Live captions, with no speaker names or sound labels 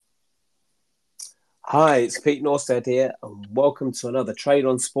Hi, it's Pete Nordsted here, and welcome to another Trade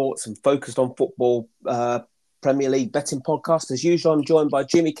on Sports and Focused on Football Premier League betting podcast. As usual, I'm joined by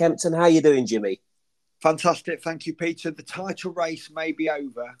Jimmy Kempton. How you doing, Jimmy? Fantastic. Thank you, Peter. The title race may be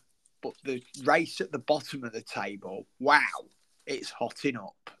over, but the race at the bottom of the table, wow, it's hotting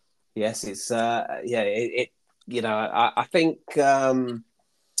up. Yes, it's I think after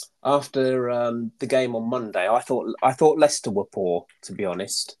the game on Monday, I thought Leicester were poor, to be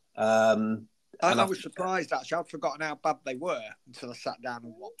honest. I was surprised, actually. I'd forgotten how bad they were until I sat down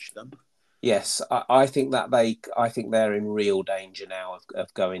and watched them. Yes, I think they're in real danger now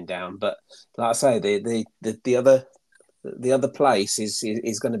of going down. But like I say, the other place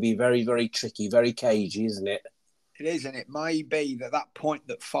is going to be very, very tricky, very cagey, isn't it? It is, and it may be that point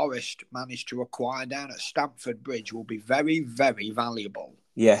that Forest managed to acquire down at Stamford Bridge will be very, very valuable.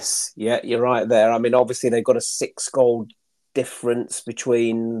 Yes, yeah, you're right there. I mean, obviously they've got a 6 goal difference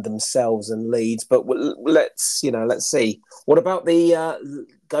between themselves and Leeds, but let's see. What about the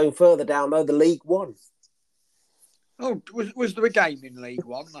going further down though, the League One? Oh, was there a game in League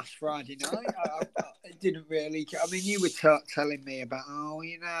One last Friday night? I didn't really. I mean, you were telling me about,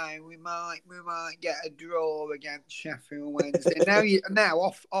 we might get a draw against Sheffield Wednesday. now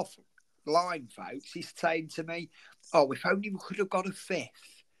off line, folks. He's saying to me, "Oh, if only we could have got a fifth."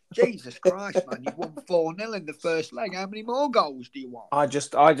 Jesus Christ, man! You won 4-0 in the first leg. How many more goals do you want? I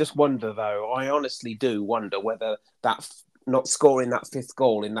just wonder though. I honestly do wonder whether that not scoring that 5th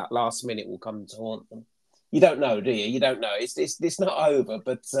goal in that last minute will come to haunt them. You don't know, do you? You don't know. It's not over,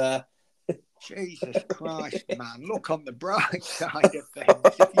 but Jesus Christ, man! Look on the bright side of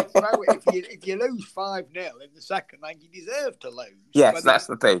things. If you lose 5-0 in the second leg, you deserve to lose. Yes, that's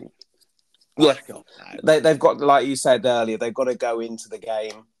the thing. Yeah, they've got, like you said earlier, they've got to go into the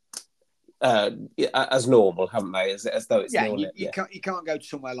game as normal, haven't they? As though it's nil. You can't go to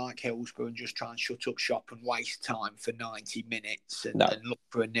somewhere like Hillsborough and just try and shut up shop and waste time for 90 minutes and look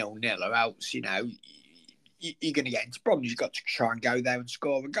for a 0-0, or else you're going to get into problems. You've got to try and go there and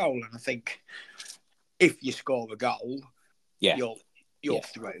score a goal, and I think if you score a goal, you're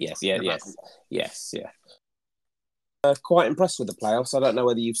through. Yes. Quite impressed with the playoffs. I don't know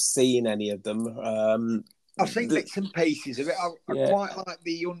whether you've seen any of them. I've seen bits and pieces of it. I quite like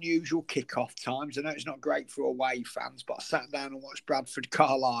the unusual kick-off times. I know it's not great for away fans, but I sat down and watched Bradford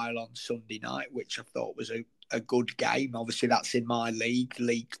Carlisle on Sunday night, which I thought was a good game. Obviously, that's in my league,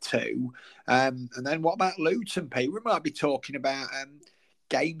 League Two. And then what about Luton, Pete? We might be talking about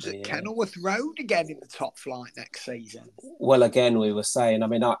games at Kenilworth Road again in the top flight next season. Well, again, we were saying, I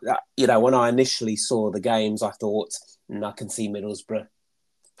mean, when I initially saw the games, I thought, I can see Middlesbrough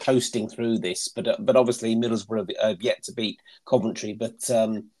coasting through this, but obviously Middlesbrough have yet to beat Coventry, but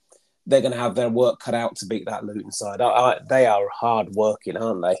they're going to have their work cut out to beat that Luton side. They are hard working,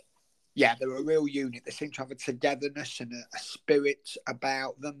 aren't they? Yeah, they're a real unit. They seem to have a togetherness and a spirit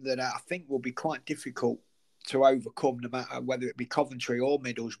about them that I think will be quite difficult to overcome, no matter whether it be Coventry or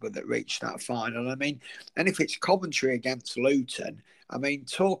Middlesbrough that reach that final. I mean, and if it's Coventry against Luton, I mean,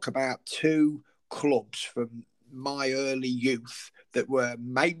 talk about two clubs from my early youth that were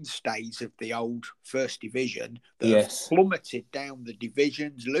mainstays of the old First Division that have plummeted down the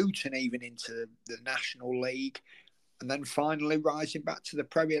divisions, Luton even into the National League, and then finally rising back to the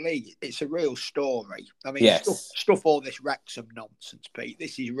Premier League. It's a real story. I mean, stuff all this Wrexham nonsense, Pete.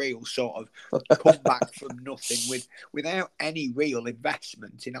 This is real sort of comeback from nothing without any real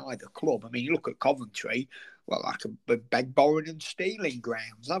investment in either club. I mean, you look at Coventry, well, like a beg, borrowing and stealing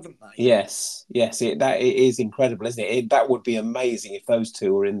grounds, haven't they? Yes. It is incredible, isn't it? That would be amazing if those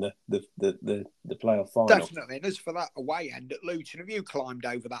two were in the playoff final. Definitely. And as for that away end at Luton, have you climbed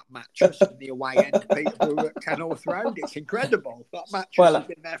over that mattress in the away end, Peterborough at Kenilworth Road? It's incredible. That mattress has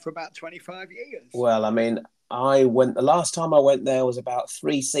been there for about 25 years. Well, I mean, the last time I went there was about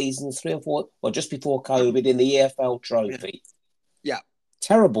 3 seasons, 3 or 4, well, just before COVID, in the EFL Trophy. Yeah.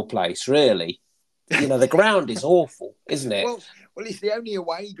 Terrible place, really. The ground is awful, isn't it? Well, it's the only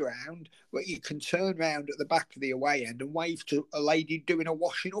away ground where you can turn around at the back of the away end and wave to a lady doing a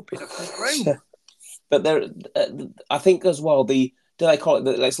washing up in a front room. But there, I think as well, do they call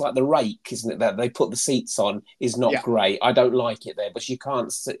it? It's like the rake, isn't it? That they put the seats on is not great. I don't like it there, but you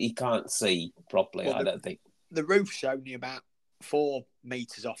can't see properly. Well, I don't think the roof's only about 4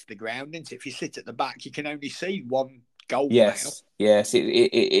 meters off the ground, isn't it? If you sit at the back, you can only see one goal. Yes,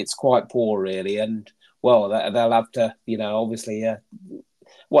 it's quite poor, really, and well, they'll have to, obviously,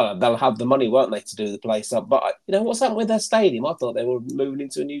 well, they'll have the money, won't they, to do the place up? But what's happened with their stadium? I thought they were moving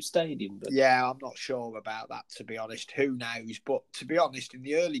into a new stadium. But... Yeah, I'm not sure about that, to be honest. Who knows? But to be honest, in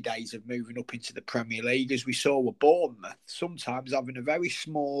the early days of moving up into the Premier League, as we saw with Bournemouth, sometimes having a very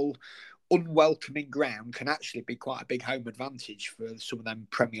small, unwelcoming ground can actually be quite a big home advantage for some of them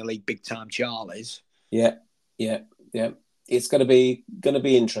Premier League big time Charlies. Yeah, yeah, yeah. It's going to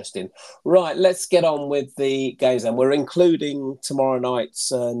be interesting. Right, let's get on with the games then. We're including tomorrow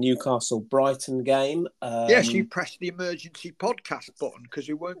night's Newcastle Brighton game. Yes, you pressed the emergency podcast button because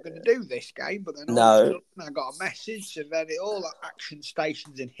we weren't going to do this game, but then all of a No. sudden I got a message and then all the action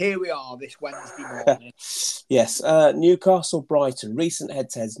stations, and here we are this Wednesday morning. Yes, Newcastle Brighton. Recent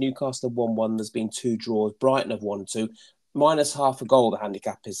head-to-heads. Newcastle have 1-1. There's been 2 draws. Brighton have 1-2. Minus half a goal, the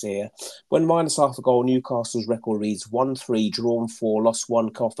handicap is here. When minus half a goal, Newcastle's record reads 1-3, drawn 4, lost 1,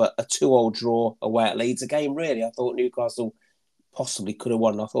 Coffer, a 2-2 draw away at Leeds. A game, really, I thought Newcastle possibly could have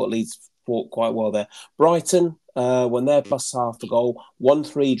won. I thought Leeds fought quite well there. Brighton, when they're plus half a goal,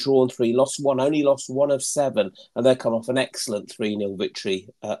 1-3, drawn 3, lost 1, only lost 1 of 7, and they're come off an excellent 3-0 victory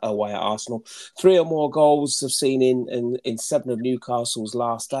away at Arsenal. 3 or more goals have seen in 7 of Newcastle's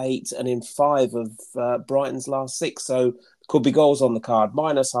last 8 and in 5 of Brighton's last 6. So could be goals on the card.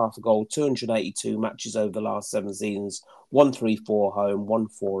 Minus half a goal, 282 matches over the last 7 seasons. 134 home,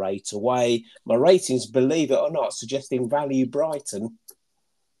 148 away. My ratings, believe it or not, suggesting value Brighton.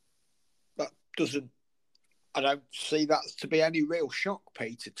 I don't see that to be any real shock,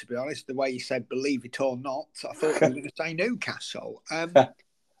 Peter, to be honest. The way you said believe it or not, I thought you were going to say Newcastle.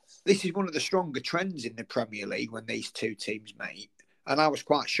 This is one of the stronger trends in the Premier League when these two teams meet. And I was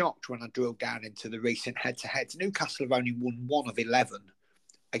quite shocked when I drilled down into the recent head-to-heads. Newcastle have only won 1 of 11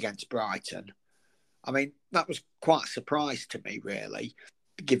 against Brighton. I mean, that was quite a surprise to me, really,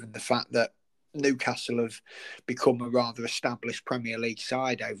 given the fact that Newcastle have become a rather established Premier League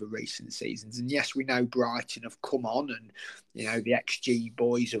side over recent seasons. And yes, we know Brighton have come on and, you know, the XG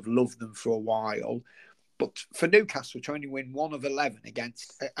boys have loved them for a while. But for Newcastle to only win 1 of 11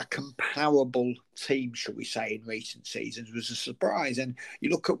 against a comparable team, shall we say, in recent seasons was a surprise. And you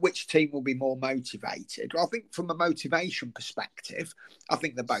look at which team will be more motivated. Well, I think from a motivation perspective, I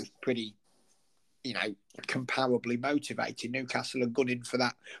think they're both pretty, you know, comparably motivated. Newcastle are gunning for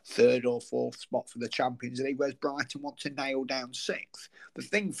that 3rd or 4th spot for the Champions League, whereas Brighton want to nail down 6th. The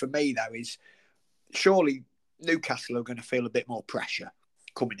thing for me, though, is surely Newcastle are going to feel a bit more pressure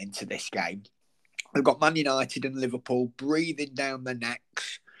coming into this game. They've got Man United and Liverpool breathing down their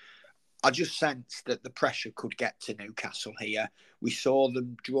necks. I just sense that the pressure could get to Newcastle here. We saw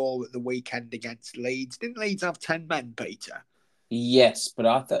them draw at the weekend against Leeds. Didn't Leeds have 10 men, Peter? Yes, but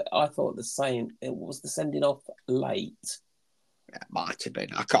I thought the same. It was the sending off late. It might have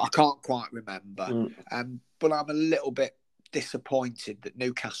been. I can't quite remember. But I'm a little bit disappointed that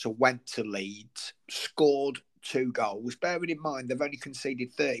Newcastle went to Leeds, scored 2 goals. Bearing in mind, they've only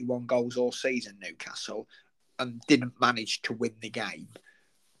conceded 31 goals all season, Newcastle, and didn't manage to win the game.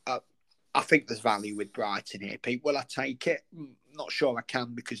 I think there's value with Brighton here, Pete. Will I take it? Not sure I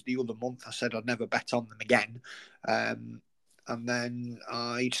can, because the other month I said I'd never bet on them again. And then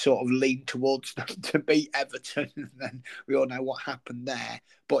I sort of leaned towards them to beat Everton. And then we all know what happened there.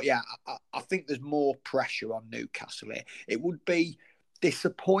 But yeah, I think there's more pressure on Newcastle here. It would be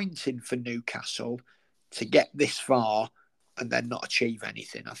disappointing for Newcastle to get this far and then not achieve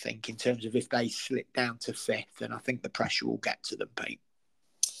anything, I think, in terms of if they slip down to 5th, then I think the pressure will get to them, Pete.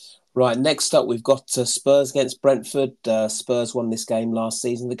 Right, next up, we've got Spurs against Brentford. Spurs won this game last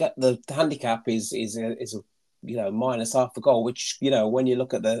season. The handicap is a minus half a goal, which, when you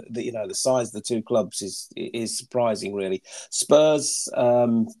look at the size of the two clubs is surprising, really. Spurs,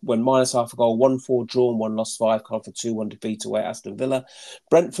 when minus half a goal, 1-4 drawn, 1 lost 5, come off a 2-1 defeat away at Aston Villa.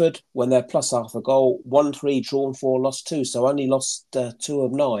 Brentford, when they're plus half a goal, 1-3 drawn, 4 lost 2, so only lost 2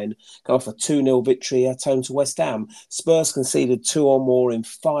 of 9, come off a 2-0 victory at home to West Ham. Spurs conceded 2 or more in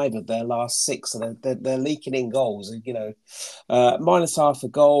 5 of their last 6, so they're leaking in goals, minus half a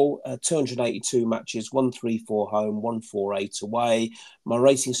goal, 282 matches, 134 home, 148 away. My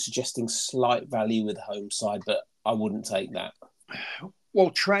rating's suggesting slight value with the home side, but I wouldn't take that. Well,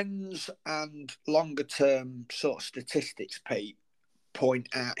 trends and longer term sort of statistics, Pete, point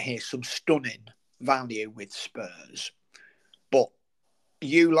out here some stunning value with Spurs. But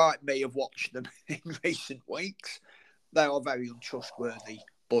you, like me, have watched them in recent weeks. They are a very untrustworthy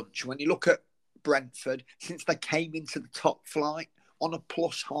bunch. When you look at Brentford, since they came into the top flight, on a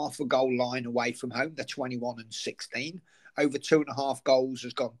plus half a goal line away from home, they're 21 and 16. Over 2.5 goals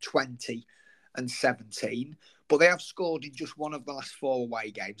has gone 20 and 17. But they have scored in just one of the last 4 away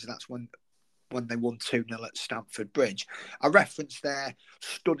games, and that's when they won 2-0 at Stamford Bridge. I referenced their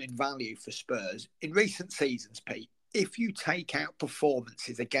stunning value for Spurs. In recent seasons, Pete, if you take out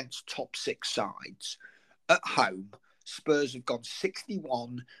performances against top 6 sides at home, Spurs have gone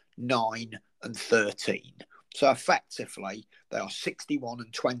 61, 9 and 13. So effectively, they are 61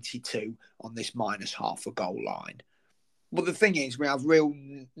 and 22 on this minus half a goal line. But the thing is, we have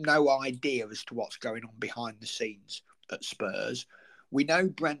no idea as to what's going on behind the scenes at Spurs. We know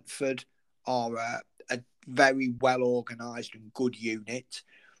Brentford are a very well organised and good unit.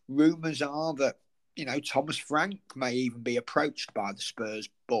 Rumours are that, Thomas Frank may even be approached by the Spurs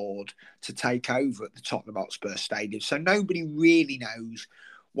board to take over at the Tottenham Hotspur Stadium. So nobody really knows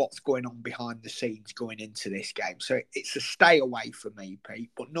what's going on behind the scenes going into this game. So it's a stay away for me,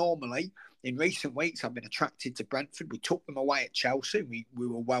 Pete. But normally, in recent weeks, I've been attracted to Brentford. We took them away at Chelsea. We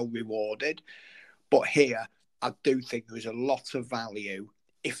were well rewarded. But here, I do think there is a lot of value,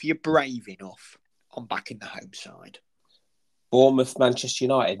 if you're brave enough, on backing the home side. Bournemouth, Manchester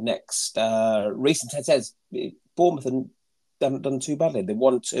United next. Recent head-to-heads, Bournemouth haven't done too badly. They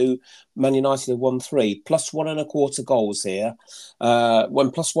won 2, Man United have won 3, plus 1.25 goals here. When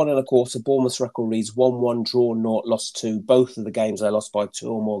plus 1.25, Bournemouth's record reads 1-1, draw 0, lost 2. Both of the games they lost by 2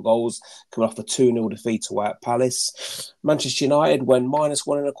 or more goals, coming off a 2-0 defeat away at Palace. Manchester United, when minus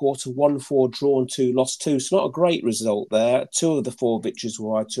 1.25, 1-4, drawn 2, lost 2. So not a great result there. 2 of the 4 victories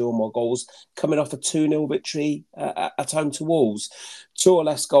were by 2 or more goals, coming off a 2-0 victory at home to Wolves. 2 or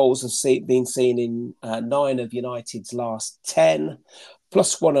less goals have been seen in 9 of United's last 10,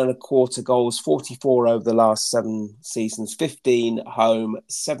 plus 1.25 goals, 44 over the last 7 seasons, 15 home,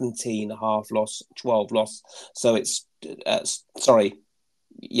 17 half loss, 12 loss. So it's sorry,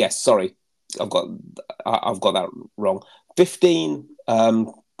 I've got that wrong. 15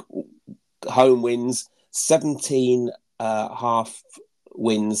 home wins, 17 half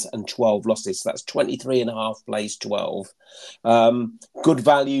wins and 12 losses. So that's 23.5 plays 12. Good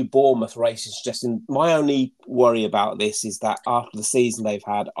value Bournemouth races suggesting. My only worry about this is that after the season they've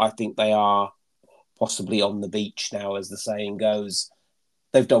had, I think they are possibly on the beach now, as the saying goes.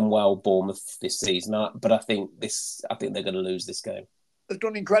 They've done well, Bournemouth, this season, but I think they're going to lose this game. They've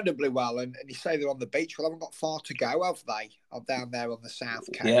done incredibly well, and you say they're on the beach. Well, they haven't got far to go, have they? Or down there on the south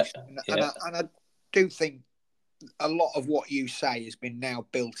coast. Yeah. And I do think a lot of what you say has been now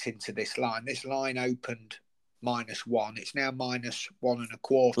built into this line. This line opened -1. It's now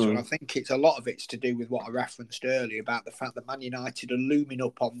 -1.25. And I think a lot of it's to do with what I referenced earlier about the fact that Man United are looming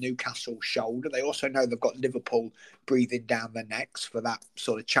up on Newcastle's shoulder. They also know they've got Liverpool breathing down their necks for that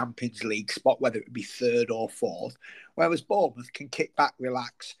sort of Champions League spot, whether it be 3rd or 4th. Whereas Bournemouth can kick back,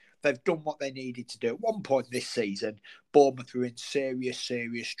 relax. They've done what they needed to do. At one point this season, Bournemouth were in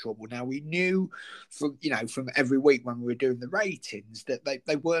serious trouble. Now, we knew from every week when we were doing the ratings that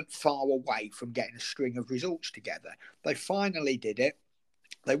they weren't far away from getting a string of results together. They finally did it.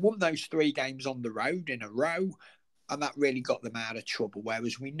 They won those 3 games on the road in a row, and that really got them out of trouble.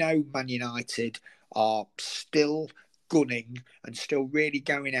 Whereas we know Man United are still gunning and still really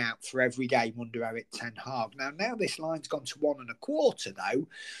going out for every game under Eric Ten Hag. Now this line's gone to 1.25, though.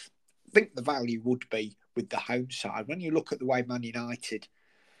 I think the value would be with the home side. When you look at the way Man United,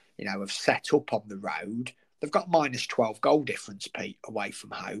 have set up on the road, they've got -12 goal difference, Pete, away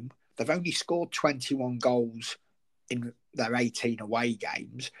from home. They've only scored 21 goals in their 18 away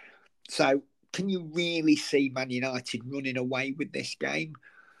games. So can you really see Man United running away with this game?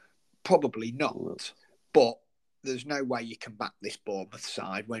 Probably not. But there's no way you can back this Bournemouth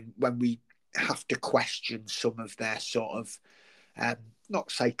side when we have to question some of their sort of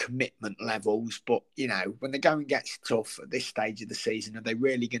not say commitment levels, but when the going gets tough at this stage of the season, are they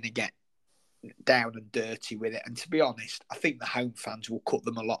really going to get down and dirty with it? And to be honest, I think the home fans will cut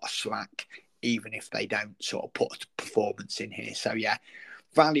them a lot of slack, even if they don't sort of put a performance in here. So yeah,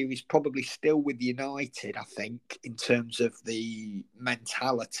 value is probably still with United, I think, in terms of the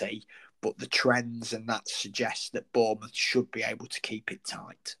mentality, but the trends and that suggests that Bournemouth should be able to keep it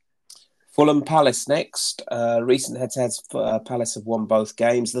tight. Fulham Palace next. Recent head-to-heads for Palace have won both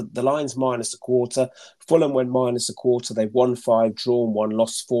games. The line's -1/4. Fulham went -1/4. They've won 5, drawn 1,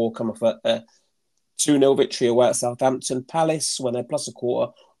 lost 4, come off a 2-0 victory away at Southampton. Palace, when they're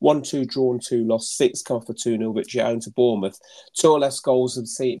 +1/4, 1-2, drawn 2, lost 6, come off a 2-0 victory at home to Bournemouth. 2 or less goals have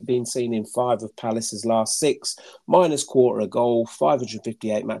been seen in 5 of Palace's last 6. -1/4 goal,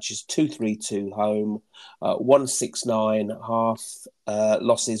 558 matches, 232 home, 169 half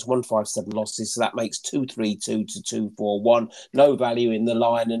losses, 157 losses. So that makes 232 to 241. No value in the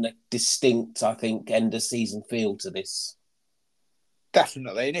line and a distinct, I think, end of season feel to this.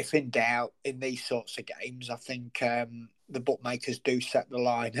 Definitely. And if in doubt, in these sorts of games, I think the bookmakers do set the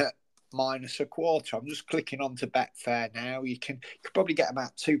line at -1/4. I'm just clicking on to Betfair now. You could probably get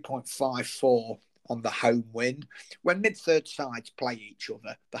about 2.54 on the home win. When mid-third sides play each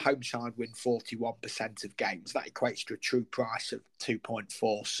other, the home side win 41% of games. That equates to a true price of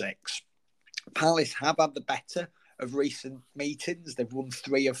 2.46. Palace have had the better of recent meetings. They've won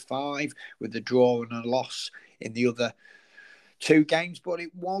 3 of 5 with a draw and a loss in the other 2 games. But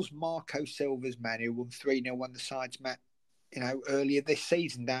it was Marco Silva's men who won 3-0 when the sides met, earlier this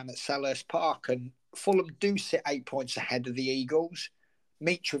season down at Selhurst Park. And Fulham do sit 8 points ahead of the Eagles.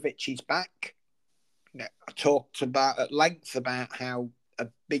 Mitrovic is back. I talked about at length about how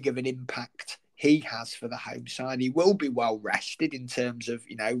big of an impact he has for the home side. He will be well rested in terms of,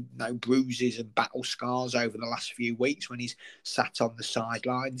 no bruises and battle scars over the last few weeks when he's sat on the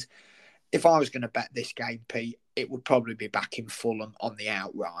sidelines. If I was going to bet this game, Pete, it would probably be back in Fulham on the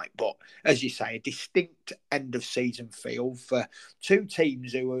outright. But as you say, a distinct end of season feel for 2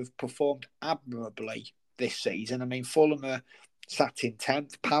 teams who have performed admirably this season. I mean, Fulham are sat in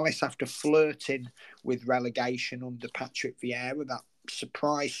 10th. Palace, after flirting with relegation under Patrick Vieira, that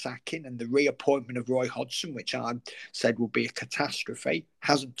surprise sacking and the reappointment of Roy Hodgson, which I said would be a catastrophe,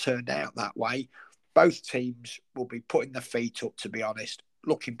 hasn't turned out that way. Both teams will be putting their feet up, to be honest.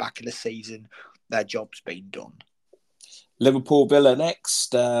 Looking back at the season, their job's been done. Liverpool Villa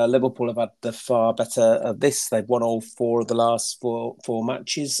next. Liverpool have had the far better of this. They've won all 4 of the last four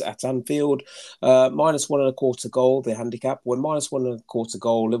matches at Anfield. -1.25 goal, the handicap. When -1.25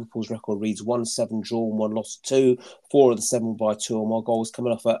 goal, Liverpool's record reads 1-7 draw and 1 loss 2. 4 of the 7 by 2 or more goals,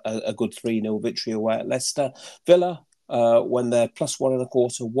 coming off a good 3-0 victory away at Leicester. Villa, when they're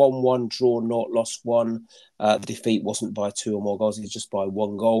 +1.25, 1-1 draw, not lost 1. The defeat wasn't by 2 or more goals, it was just by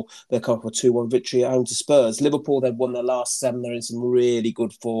 1 goal. They're coming for a 2-1 victory at home to Spurs. Liverpool, they've won their last 7. They're in some really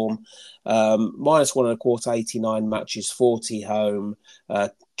good form. -1.25, 89 matches, 40 home,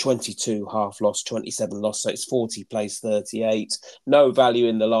 22 half loss, 27 loss. So it's 40 plays 38. No value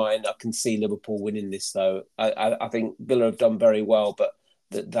in the line. I can see Liverpool winning this, though. I think Villa have done very well, but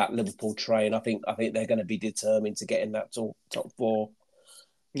that Liverpool train, I think they're going to be determined to get in that top 4.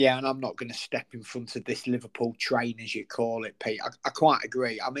 Yeah, and I'm not going to step in front of this Liverpool train, as you call it, Pete. I quite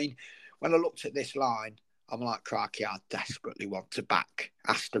agree. I mean, when I looked at this line, I'm like, crikey, I desperately want to back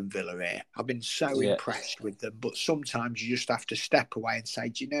Aston Villa here. I've been so impressed with them, but sometimes you just have to step away and say,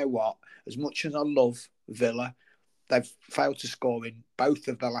 do you know what? As much as I love Villa, they've failed to score in both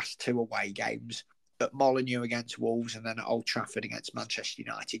of the last 2 away games, at Molineux against Wolves and then at Old Trafford against Manchester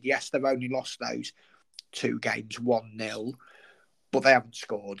United. Yes, they've only lost those 2 games 1-0, but they haven't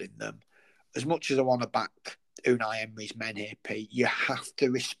scored in them. As much as I want to back Unai Emery's men here, Pete, you have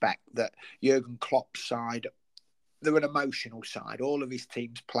to respect that Jurgen Klopp's side, they're an emotional side. All of his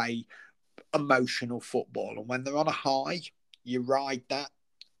teams play emotional football. And when they're on a high, you ride that.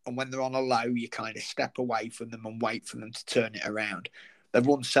 And when they're on a low, you kind of step away from them and wait for them to turn it around. They've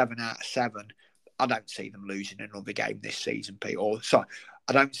won 7 out of 7. I don't see them losing another game this season, Pete.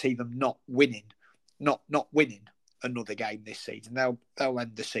 I don't see them not winning another game this season. They'll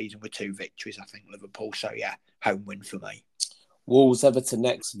end the season with 2 victories, I think, Liverpool. So, yeah, home win for me. Wolves, Everton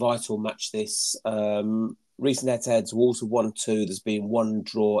next, vital match this. Recent head-to-heads, Wolves have won 2. There's been 1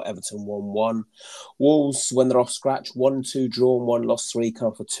 draw, Everton 1-1. Wolves, when they're off scratch, 1-2 draw and 1 loss 3,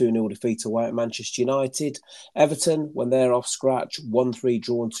 come for 2-0 defeat away at Manchester United. Everton, when they're off scratch, 1-3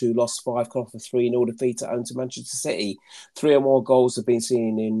 draw and 2 loss 5, come for 3-0 defeat at home to Manchester City. 3 or more goals have been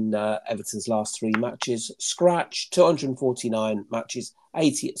seen in Everton's last 3 matches. Scratch, 249 matches,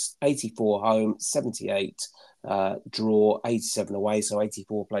 84 home, 78 draw, 87 away, so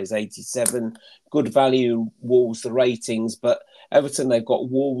 84 plays 87. Good value, Wolves, the ratings, but Everton, they've got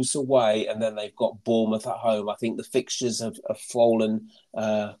Wolves away and then they've got Bournemouth at home. I think the fixtures have fallen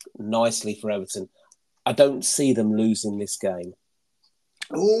nicely for Everton. I don't see them losing this game.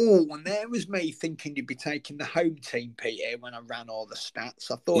 Oh, and there was me thinking you'd be taking the home team, Peter, when I ran all the stats.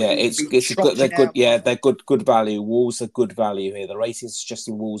 I thought they're good. Yeah, they're good value. Wolves are good value here. The ratings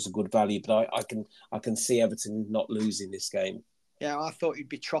suggesting Wolves are good value, but I can see Everton not losing this game. Yeah, I thought you'd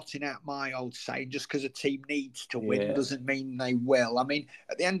be trotting out my old saying, just because a team needs to win doesn't mean they will. I mean,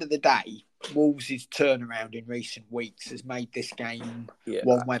 at the end of the day, Wolves' turnaround in recent weeks has made this game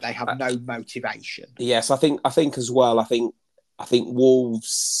one where they have no motivation. Yes, I think as well. I think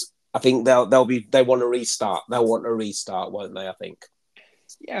Wolves. I think they want to restart. They'll want to restart, won't they? I think.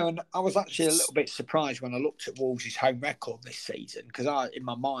 Yeah, and I was actually a little bit surprised when I looked at Wolves' home record this season, because in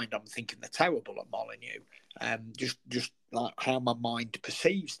my mind I'm thinking they're terrible at Molineux. Just like how my mind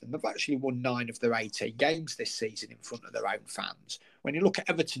perceives them. They've actually won 9 of their 18 games this season in front of their own fans. When you look at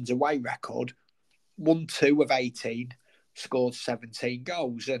Everton's away record, 1-2 of 18. Scored 17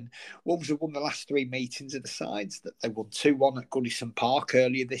 goals, and Wolves have won the last 3 meetings of the sides. That they won 2-1 at Goodison Park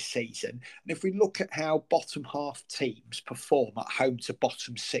earlier this season. And if we look at how bottom half teams perform at home to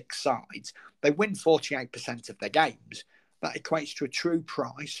bottom 6 sides, they win 48% of their games. That equates to a true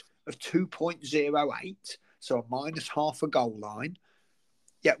price of 2.08, so a minus half a goal line.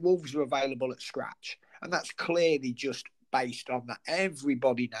 Yet Wolves are available at scratch. And that's clearly just based on that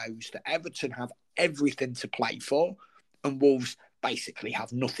everybody knows that Everton have everything to play for and Wolves basically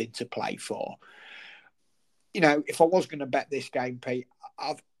have nothing to play for. You know, if I was going to bet this game, Pete,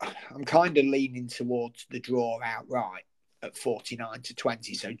 I'm kind of leaning towards the draw outright at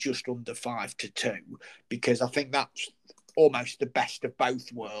 49-20, so just under 5-2, because I think that's almost the best of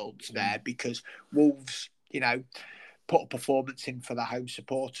both worlds there, because Wolves, you know, put a performance in for the home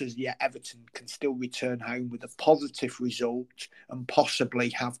supporters, yet Everton can still return home with a positive result and possibly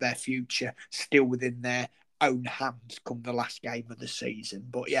have their future still within their own hands come the last game of the season.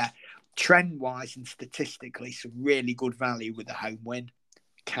 But yeah, trend-wise and statistically, some really good value with the home win.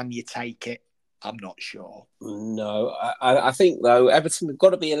 Can you take it? I'm not sure. No, I think, though, Everton have got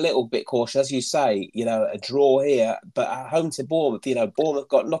to be a little bit cautious. As you say, you know, a draw here, but at home to Bournemouth, you know, Bournemouth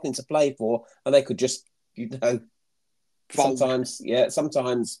got nothing to play for, and they could just, you know, Fold.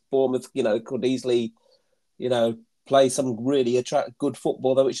 sometimes Bournemouth, you know, could easily, you know, play some really good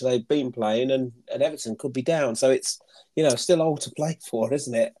football, though, which they've been playing, and Everton could be down. So it's, you know, still all to play for,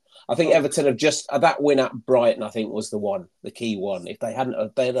 isn't it? I think Everton have just that win at Brighton, I think, was the key one. If they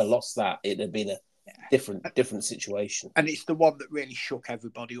had lost that, it'd have been a different situation. And it's the one that really shook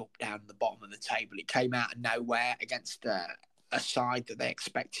everybody up down the bottom of the table. It came out of nowhere against a side that they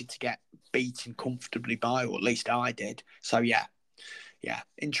expected to get beaten comfortably by, or at least I did. So yeah,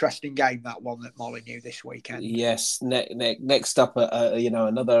 interesting game, that one at Molineux this weekend. Yes, next up, you know,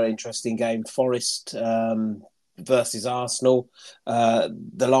 another interesting game, Forest versus Arsenal.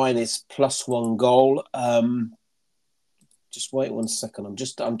 The line is +1 goal. Just wait 1 second. I'm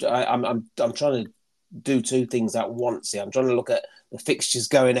trying to do two things at once here. I'm trying to look at the fixtures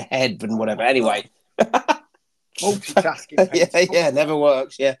going ahead and whatever. Anyway. Multitasking. yeah, never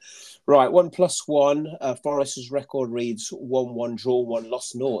works. Yeah. Right, 1+1. Forest's record reads 1-1, draw 1,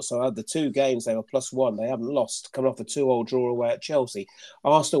 lost 0. So the two games they were +1. They haven't lost, coming off a 2-2 draw away at Chelsea.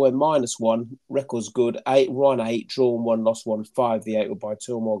 Arsenal went -1, record's good. 8, draw 1, lost 1. 5 the 8 were by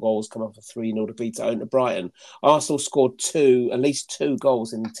 2 or more goals, coming off a 3-0 defeat at home to Brighton. Arsenal scored at least 2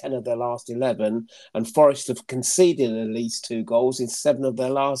 goals in 10 of their last 11, and Forest have conceded at least 2 goals in 7 of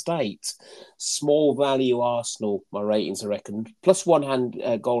their last 8. Small value Arsenal, my ratings, I reckon.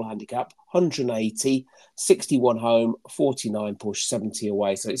 +1 goal handicap. 180, 61 home, 49 push, 70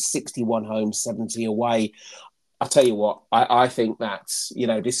 away. So it's 61 home, 70 away. I tell you what, I think that's, you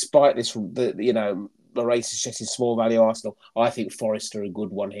know, despite this, you know, the race is just in small value Arsenal, I think Forest are a good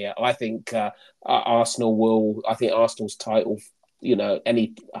one here. I think Arsenal's title, you know,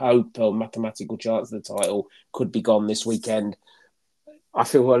 any hope or mathematical chance of the title could be gone this weekend. I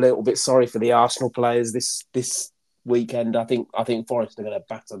feel a little bit sorry for the Arsenal players this weekend. I think Forest are going to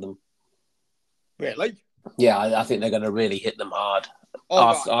batter them. Really? Yeah, I think they're going to really hit them hard.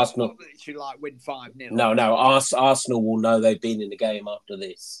 Arsenal should win 5-0. No. Arsenal will know they've been in the game after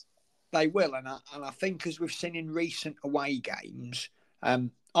this. They will, and I think, as we've seen in recent away games,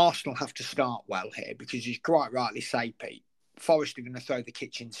 Arsenal have to start well here, because you quite rightly say, Pete, Forest are going to throw the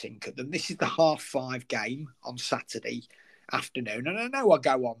kitchen sink at them. This is the 5:30 game on Saturday afternoon, and I know I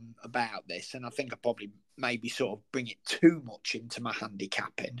go on about this, and I think I probably maybe sort of bring it too much into my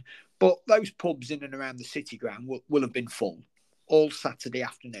handicapping, but those pubs in and around the City Ground will have been full all Saturday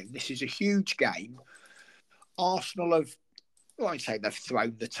afternoon. This is a huge game. Arsenal have, well, I say they've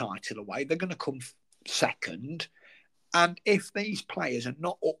thrown the title away. They're going to come second. And if these players are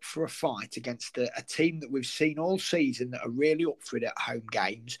not up for a fight against a team that we've seen all season that are really up for it at home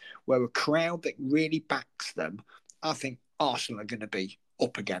games, where a crowd that really backs them, I think Arsenal are going to be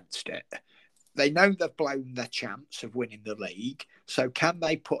up against it. They know they've blown their chance of winning the league. So can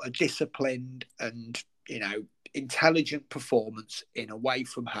they put a disciplined and, you know, intelligent performance in away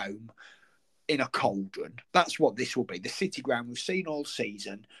from home in a cauldron? That's what this will be. The City Ground we've seen all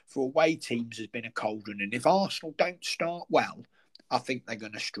season for away teams has been a cauldron. And if Arsenal don't start well, I think they're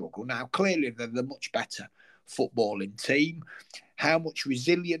going to struggle. Now, clearly, they're the much better footballing team. How much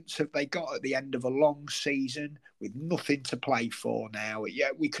resilience have they got at the end of a long season with nothing to play for now?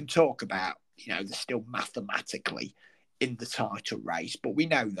 Yeah, we can talk about, you know, they're still mathematically in the title race, but we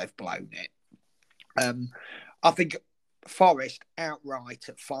know they've blown it. I think Forest outright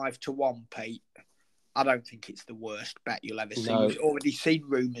at 5-1, Pete. I don't think it's the worst bet you'll ever see. No. We've already seen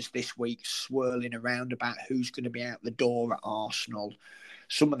rumours this week swirling around about who's going to be out the door at Arsenal.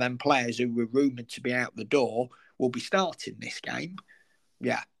 Some of them players who were rumoured to be out the door will be starting this game.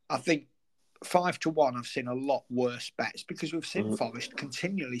 Yeah, I think 5-1, I've seen a lot worse bets, because we've seen Forest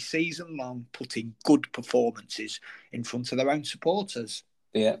continually season long putting good performances in front of their own supporters.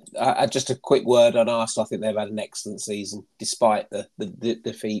 Yeah. Just a quick word on Arsenal. I think they've had an excellent season, despite the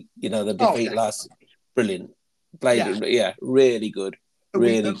defeat. The Oh, defeat last. definitely. Brilliant. Played Yeah. it. Yeah, really good.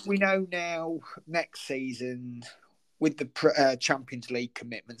 We Really. we know now next season with the Champions League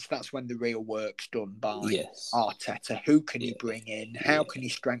commitments, that's when the real work's done by Yes. Arteta. Who can he Yeah. bring in? How Yeah. can he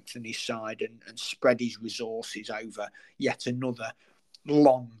strengthen his side and spread his resources over yet another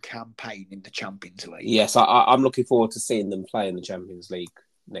long campaign in the Champions League? Yes, I'm looking forward to seeing them play in the Champions League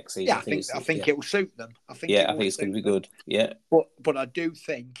next season. Yeah, I think it's I yeah, think it will suit them. I think yeah. it I will think it's going suit to be them. good. Yeah, But I do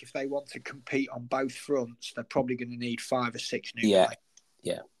think if they want to compete on both fronts, they're probably going to need 5 or 6 new yeah, players.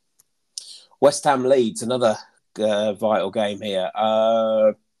 yeah. West Ham Leeds, another vital game here.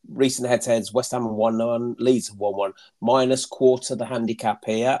 Recent head-to-heads, West Ham have 1-1, Leeds have 1-1. Minus quarter the handicap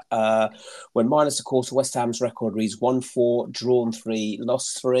here. When minus a quarter, West Ham's record reads 1-4, drawn 3,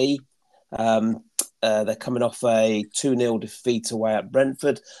 lost 3. They're coming off a 2-0 defeat away at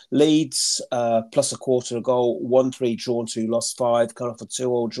Brentford. Leeds, plus a quarter a goal, 1-3, drawn 2, lost 5, coming off a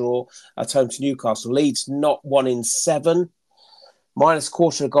 2-2 draw at home to Newcastle. Leeds not 1 in 7. Minus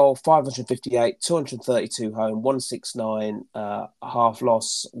quarter goal, 558, 232 home, 169, half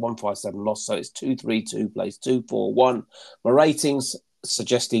loss, 157 loss. So it's 232 plays 241. My ratings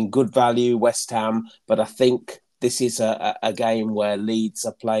suggesting good value, West Ham, but I think this is a game where Leeds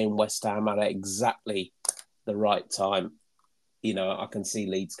are playing West Ham at exactly the right time. I can see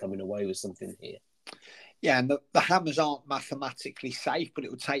Leeds coming away with something here. Yeah, and the Hammers aren't mathematically safe, but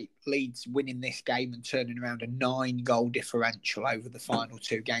it will take Leeds winning this game and turning around a 9-goal differential over the final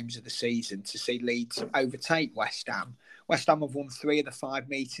 2 games of the season to see Leeds overtake West Ham. West Ham have won 3 of the 5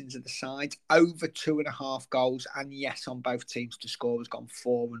 meetings of the sides, over 2.5 goals, and yes, on both teams to score has gone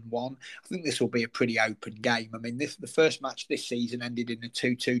 4-1. I think this will be a pretty open game. I mean, the first match this season ended in a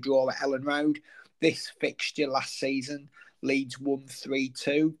 2-2 draw at Ellen Road. This fixture last season, Leeds won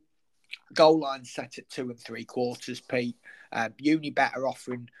 3-2. Goal line set at 2 3/4, Pete. Unibet are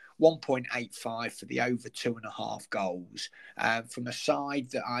offering 1.85 for the over 2.5 goals. From a side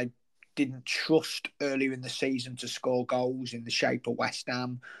that I didn't trust earlier in the season to score goals in the shape of West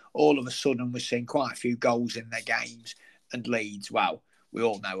Ham, all of a sudden we're seeing quite a few goals in their games. And Leeds, well, we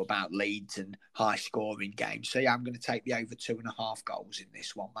all know about Leeds and high scoring games. So yeah, I'm going to take the over 2.5 goals in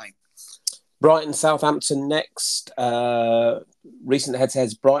this one, mate. Brighton, Southampton next. Recent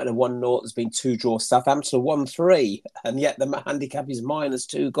head-to-heads, Brighton have 1-0. There's been 2 draws. Southampton have 1-3, and yet the handicap is minus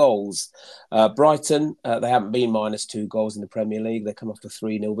 2 goals. Brighton, they haven't been minus 2 goals in the Premier League. They come off a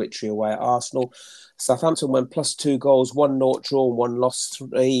 3-0 victory away at Arsenal. Southampton went plus 2 goals, 1-0 draw, 1 loss,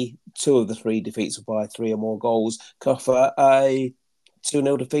 3. 2 of the 3 defeats were by 3 or more goals. Cover a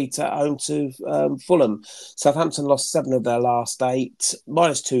 2-0 defeat at home to Fulham. Southampton lost 7 of their last 8,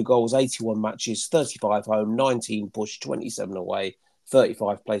 minus 2 goals, 81 matches, 35 home, 19 push, 27 away,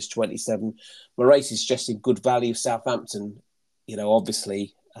 35 place, 27. My race is suggesting good value. Southampton,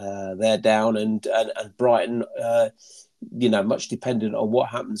 obviously they're down, and Brighton, much dependent on what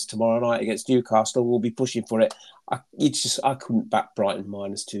happens tomorrow night against Newcastle, will be pushing for it. I couldn't back Brighton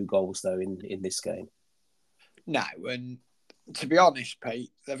minus 2 goals though in this game. No, and to be honest,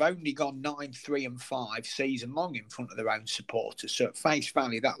 Pete, they've only gone 9-3-5 season long in front of their own supporters. So at face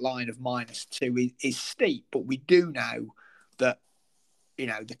value, that line of minus 2 is steep. But we do know that,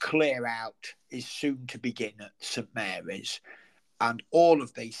 the clear out is soon to begin at St Mary's. And all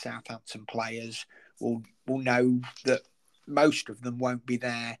of these Southampton players will know that most of them won't be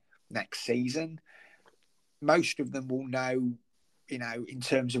there next season. Most of them will know, in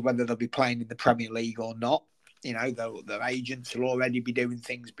terms of whether they'll be playing in the Premier League or not. Their agents will already be doing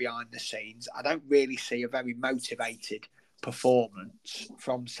things behind the scenes. I don't really see a very motivated performance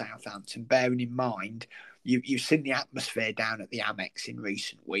from Southampton, bearing in mind you've seen the atmosphere down at the Amex in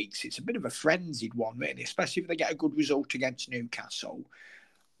recent weeks. It's a bit of a frenzied one, really, especially if they get a good result against Newcastle.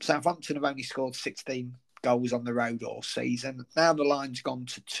 Southampton have only scored 16 goals on the road all season. Now the line's gone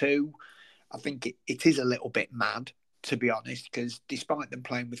to 2. I think it is a little bit mad, to be honest, because despite them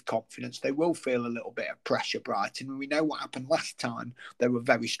playing with confidence, they will feel a little bit of pressure, Brighton. And we know what happened last time. They were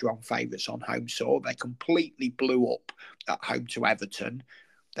very strong favourites on home soil. They completely blew up at home to Everton.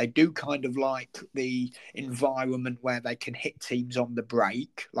 They do kind of like the environment where they can hit teams on the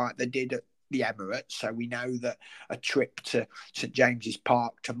break, like they did at the Emirates. So we know that a trip to St James's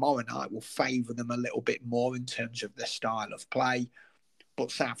Park tomorrow night will favour them a little bit more in terms of their style of play.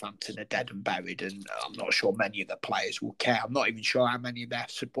 But Southampton are dead and buried, and I'm not sure many of the players will care. I'm not even sure how many of their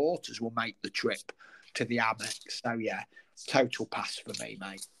supporters will make the trip to the Amex. So, yeah, total pass for me,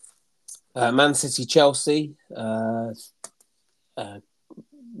 mate. Man City, Chelsea.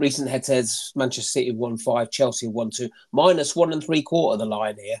 recent head-to-heads, Manchester City have won 5, Chelsea have won 2, minus 1.75 the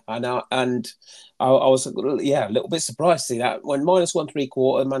line here. I know, and I was a little bit surprised to see that when minus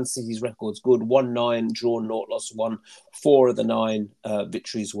 1.75, Man City's record's good: 1-9, drawn 0, lost 1. 4 of the 9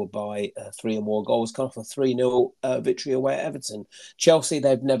 victories were by 3 or more goals. Come off a 3-0 victory away at Everton. Chelsea,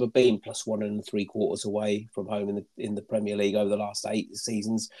 they've never been plus 1.75 away from home in the Premier League over the last 8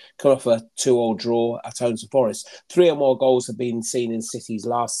 seasons. Come off a 2-2 draw at Nottingham Forest. 3 or more goals have been seen in City's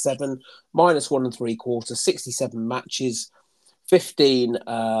last 7. Minus 1.75, 67 matches, 15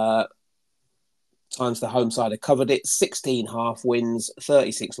 times the home side have covered it, 16 half wins,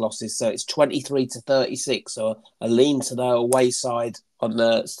 36 losses, so it's 23-36, so a lean to the away side on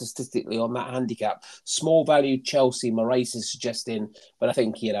the statistically on that handicap. Small value Chelsea, Moraes is suggesting, but I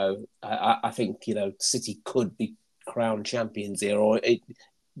think I think City could be crowned champions here, or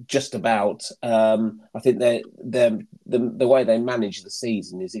just about. I think the way they manage the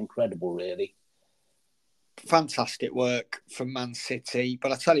season is incredible, really. Fantastic work from Man City.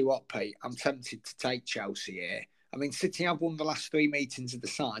 But I tell you what, Pete, I'm tempted to take Chelsea here. I mean, City have won the last 3 meetings of the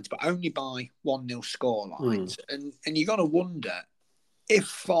sides, but only by 1-0 scorelines. And you've got to wonder, if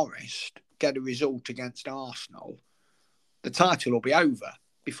Forest get a result against Arsenal, the title will be over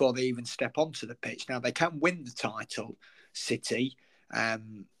before they even step onto the pitch. Now, they can win the title, City,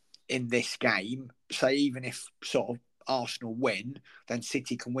 in this game. So even if sort of Arsenal win, then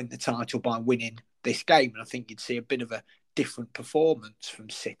City can win the title by winning this game, and I think you'd see a bit of a different performance from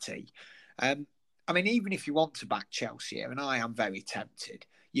City. I mean, even if you want to back Chelsea here, and I am very tempted,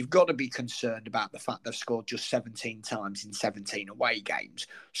 you've got to be concerned about the fact they've scored just 17 times in 17 away games.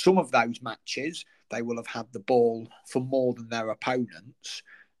 Some of those matches, they will have had the ball for more than their opponents.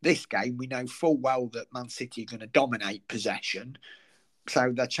 This game, we know full well that Man City are going to dominate possession,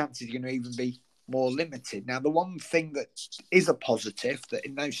 so their chances are going to even be more limited. Now, the one thing that is a positive, that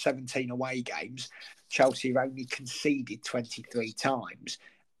in those 17 away games, Chelsea have only conceded 23 times.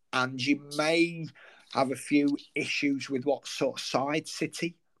 And you may have a few issues with what sort of side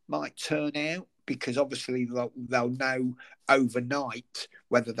City might turn out, because obviously they'll know overnight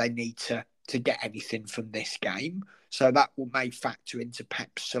whether they need to get anything from this game. So that may factor into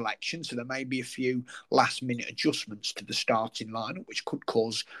Pep's selection. So there may be a few last-minute adjustments to the starting lineup, which could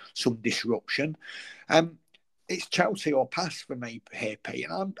cause some disruption. It's Chelsea or pass for me here, Pete,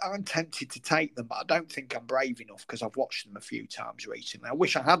 and I'm tempted to take them, but I don't think I'm brave enough because I've watched them a few times recently. I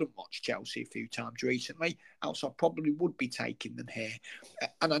wish I hadn't watched Chelsea a few times recently, else I probably would be taking them here.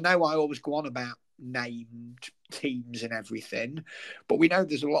 And I know I always go on about named teams and everything, but we know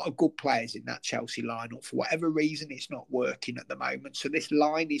there's a lot of good players in that Chelsea lineup. For whatever reason, it's not working at the moment. So this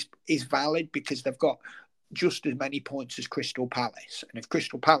line is valid because they've got just as many points as Crystal Palace. And if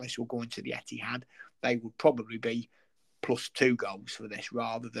Crystal Palace will go into the Etihad, they would probably be +2 goals for this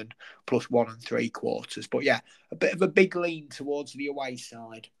rather than +1.75. But yeah, a bit of a big lean towards the away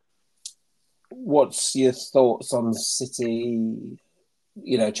side. What's your thoughts on City?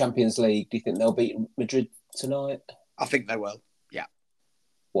 Champions League. Do you think they'll beat Madrid tonight? I think they will. Yeah.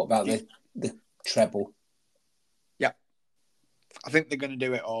 What about the treble? Yeah, I think they're going to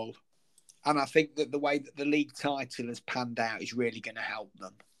do it all, and I think that the way that the league title has panned out is really going to help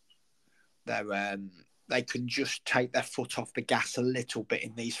them. They can just take their foot off the gas a little bit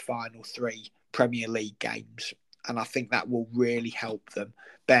in these final 3 Premier League games. And I think that will really help them,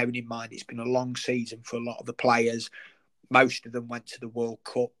 bearing in mind it's been a long season for a lot of the players. Most of them went to the World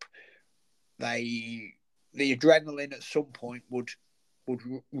Cup. The adrenaline at some point would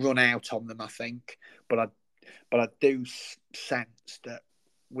run out on them, I think. But I do sense that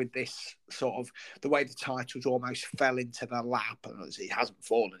with this sort of the way the titles almost fell into their lap, and it hasn't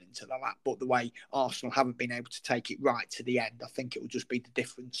fallen into their lap, but the way Arsenal haven't been able to take it right to the end, I think it will just be the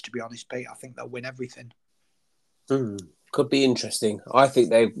difference, to be honest, Pete. I think they'll win everything. Could be interesting. I think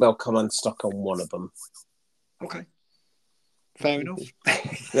they'll come unstuck on one of them. Okay. Fair enough.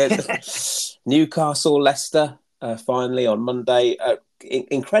 Newcastle, Leicester, finally on Monday.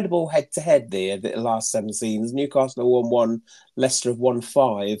 Incredible head-to-head there, the last 7 seasons. Newcastle have won 1, Leicester have won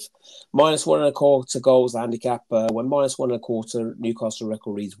 5. -1.25 goals handicap. When -1.25, Newcastle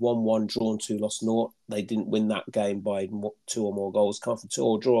record reads 1-1, drawn 2, lost 0. They didn't win that game by 2 or more goals. Come from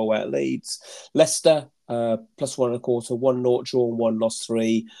 2-2 draw away at Leeds. Leicester, +1.25, 1-0, drawn 1, lost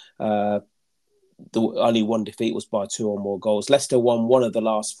 3. The only one defeat was by 2 or more goals. Leicester won 1 of the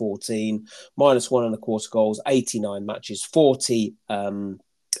last 14, -1.25 goals, 89 matches, 40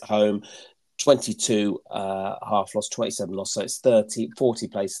 home, 22 half loss, 27 loss. So it's 40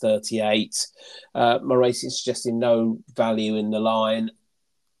 plays 38. Moraes is suggesting no value in the line.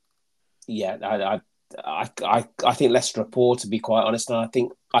 Yeah, I think Leicester are poor, to be quite honest, and I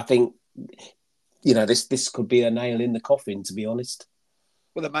think this could be a nail in the coffin, to be honest.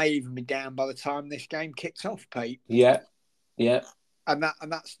 Well, they may even be down by the time this game kicks off, Pete. Yeah. And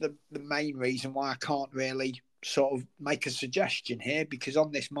that's the main reason why I can't really sort of make a suggestion here, because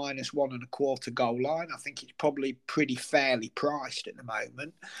on this -1.25 goal line, I think it's probably pretty fairly priced at the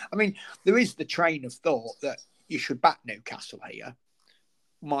moment. I mean, there is the train of thought that you should back Newcastle here,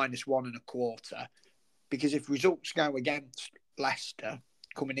 -1.25, because if results go against Leicester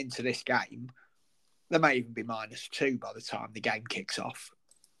coming into this game, there may even be -2 by the time the game kicks off.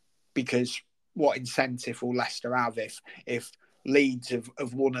 Because what incentive will Leicester have if Leeds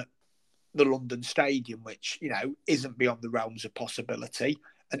have won at the London Stadium, which, isn't beyond the realms of possibility,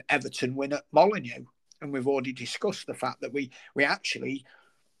 and Everton win at Molineux? And we've already discussed the fact that we actually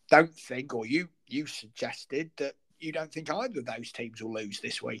don't think, or you suggested that you don't think either of those teams will lose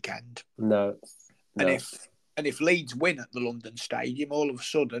this weekend. No. And if Leeds win at the London Stadium, all of a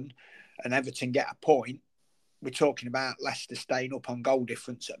sudden, and Everton get a point, we're talking about Leicester staying up on goal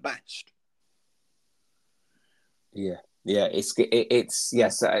difference at best. Yeah, it's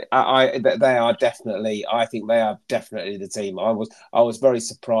yes. They are definitely. I think they are definitely the team. I was very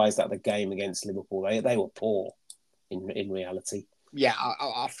surprised at the game against Liverpool. They were poor in reality. Yeah,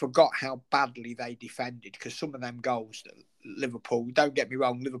 I forgot how badly they defended, because some of them goals that Liverpool, don't get me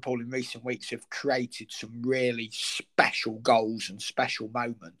wrong, Liverpool in recent weeks have created some really special goals and special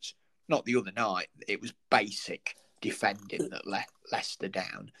moments. Not the other night. It was basic defending that let Leicester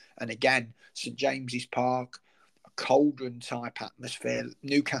down. And again, St James's Park, a cauldron type atmosphere,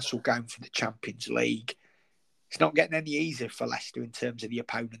 Newcastle going for the Champions League. It's not getting any easier for Leicester in terms of the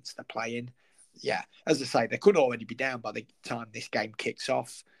opponents they're playing. Yeah, as I say, they could already be down by the time this game kicks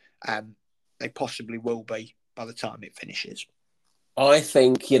off. They possibly will be by the time it finishes. I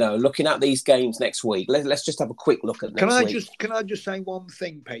think, looking at these games next week, let's just have a quick look at next week. Can I just say one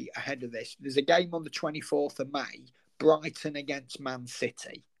thing, Pete, ahead of this? There's a game on the 24th of May, Brighton against Man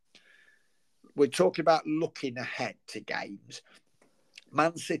City. We're talking about looking ahead to games.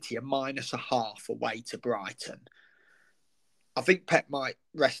 Man City are -0.5 away to Brighton. I think Pep might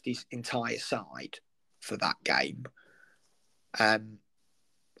rest his entire side for that game.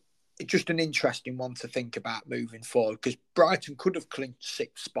 It's just an interesting one to think about moving forward, because Brighton could have clinched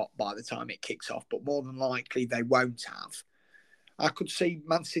 6th spot by the time it kicks off, but more than likely they won't have. I could see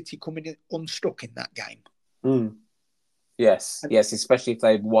Man City coming in unstuck in that game. Yes, especially if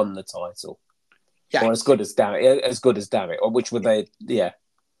they've won the title. Yeah. Or as good as damn it, or which would they? Yeah.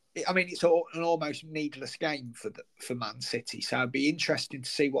 I mean, it's an almost needless game for Man City, so it'd be interesting to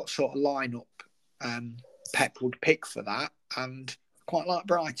see what sort of lineup Pep would pick for that, and quite like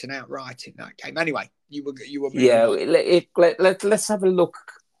Brighton outright in that game. Anyway, you were let's have a look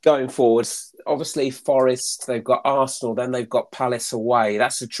going forward. Obviously, Forest, they've got Arsenal, then they've got Palace away.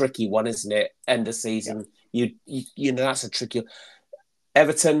 That's a tricky one, isn't it? End of season, that's a tricky.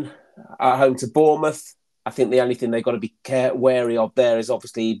 Everton at home to Bournemouth. I think the only thing they've got to be wary of there is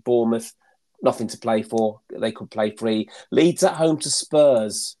obviously Bournemouth, nothing to play for. They could play free. Leeds at home to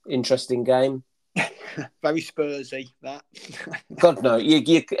Spurs. Interesting game. Very Spursy, that. God, no.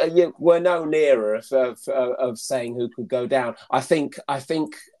 You were no nearer of saying who could go down. I think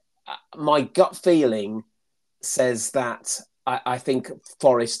my gut feeling says that I think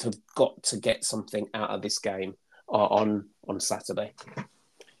Forest have got to get something out of this game on Saturday.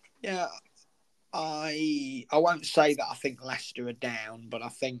 Yeah, I won't say that I think Leicester are down, but I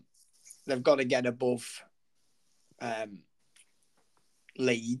think they've got to get above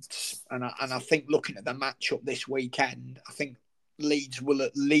Leeds. And I think looking at the matchup this weekend, I think Leeds will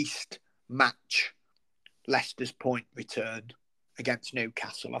at least match Leicester's point return against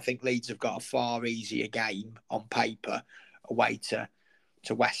Newcastle. I think Leeds have got a far easier game on paper away to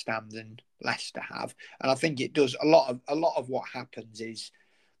West Ham than Leicester have. And I think it does a lot of what happens is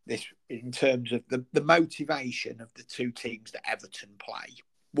this in terms of the motivation of the two teams that Everton play,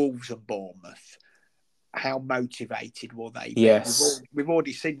 Wolves and Bournemouth. How motivated will they be? Yes. We've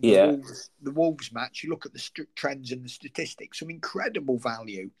already seen the Wolves match. You look at the trends and the statistics, some incredible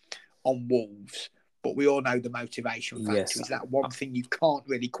value on Wolves, but we all know the motivation factor is that one thing you can't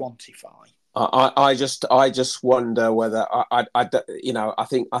really quantify. I just wonder whether I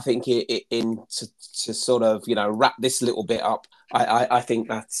think to sort of wrap this little bit up. I think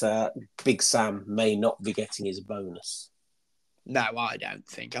that Big Sam may not be getting his bonus. No, I don't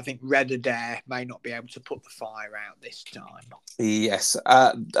think. I think Red Adair may not be able to put the fire out this time. Yes.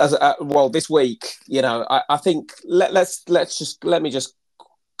 Well, this week, I think let me just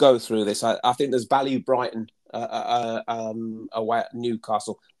go through this. I think there's value Brighton away at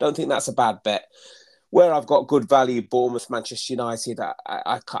Newcastle. Don't think that's a bad bet. Where I've got good value, Bournemouth, Manchester United,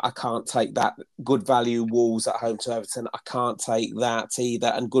 I can't take that. Good value, Wolves at home to Everton, I can't take that either.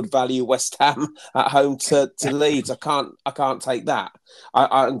 And good value, West Ham at home to Leeds, I can't take that.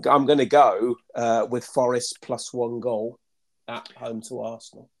 I'm going to go with Forest plus 1 goal at home to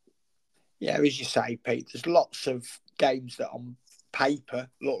Arsenal. Yeah, as you say, Pete, there's lots of games that on paper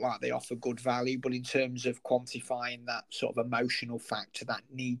look like they offer good value, but in terms of quantifying that sort of emotional factor, that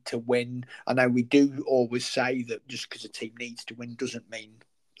need to win, I know we do always say that just because a team needs to win doesn't mean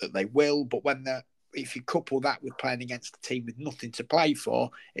that they will, but if you couple that with playing against a team with nothing to play for,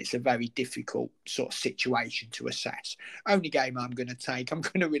 it's a very difficult sort of situation to assess. Only game I'm going to take, I'm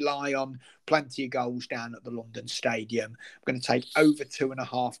going to rely on plenty of goals down at the London Stadium. I'm going to take over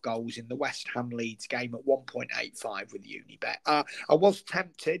 2.5 goals in the West Ham Leeds game at 1.85 with Unibet. I was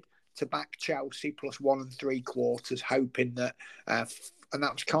tempted to back Chelsea plus 1 3/4, hoping that and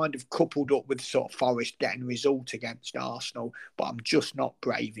that was kind of coupled up with sort of Forest getting a result against Arsenal, but I'm just not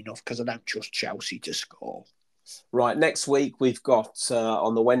brave enough because I don't trust Chelsea to score. Right, next week we've got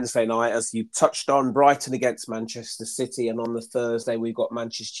on the Wednesday night, as you touched on, Brighton against Manchester City, and on the Thursday we've got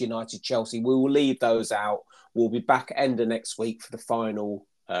Manchester United, Chelsea. We will leave those out. We'll be back end of next week for the final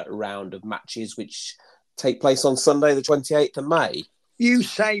round of matches, which take place on Sunday, the 28th of May. You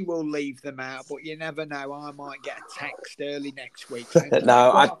say we'll leave them out, but you never know. I might get a text early next week.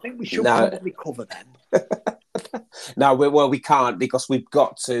 I think we should probably cover them. No, we can't, because we've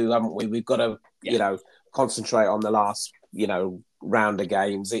got to, haven't we? We've got to, concentrate on the last, round of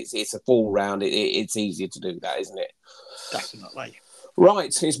games. It's a full round. It's easier to do that, isn't it? Definitely.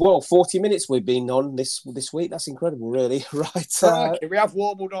 Right, as well, 40 minutes we've been on this week. That's incredible, really. Right. We have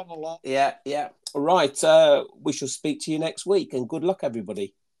warbled on a lot. Yeah. Right, we shall speak to you next week, and good luck,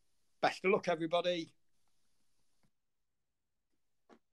 everybody. Best of luck, everybody.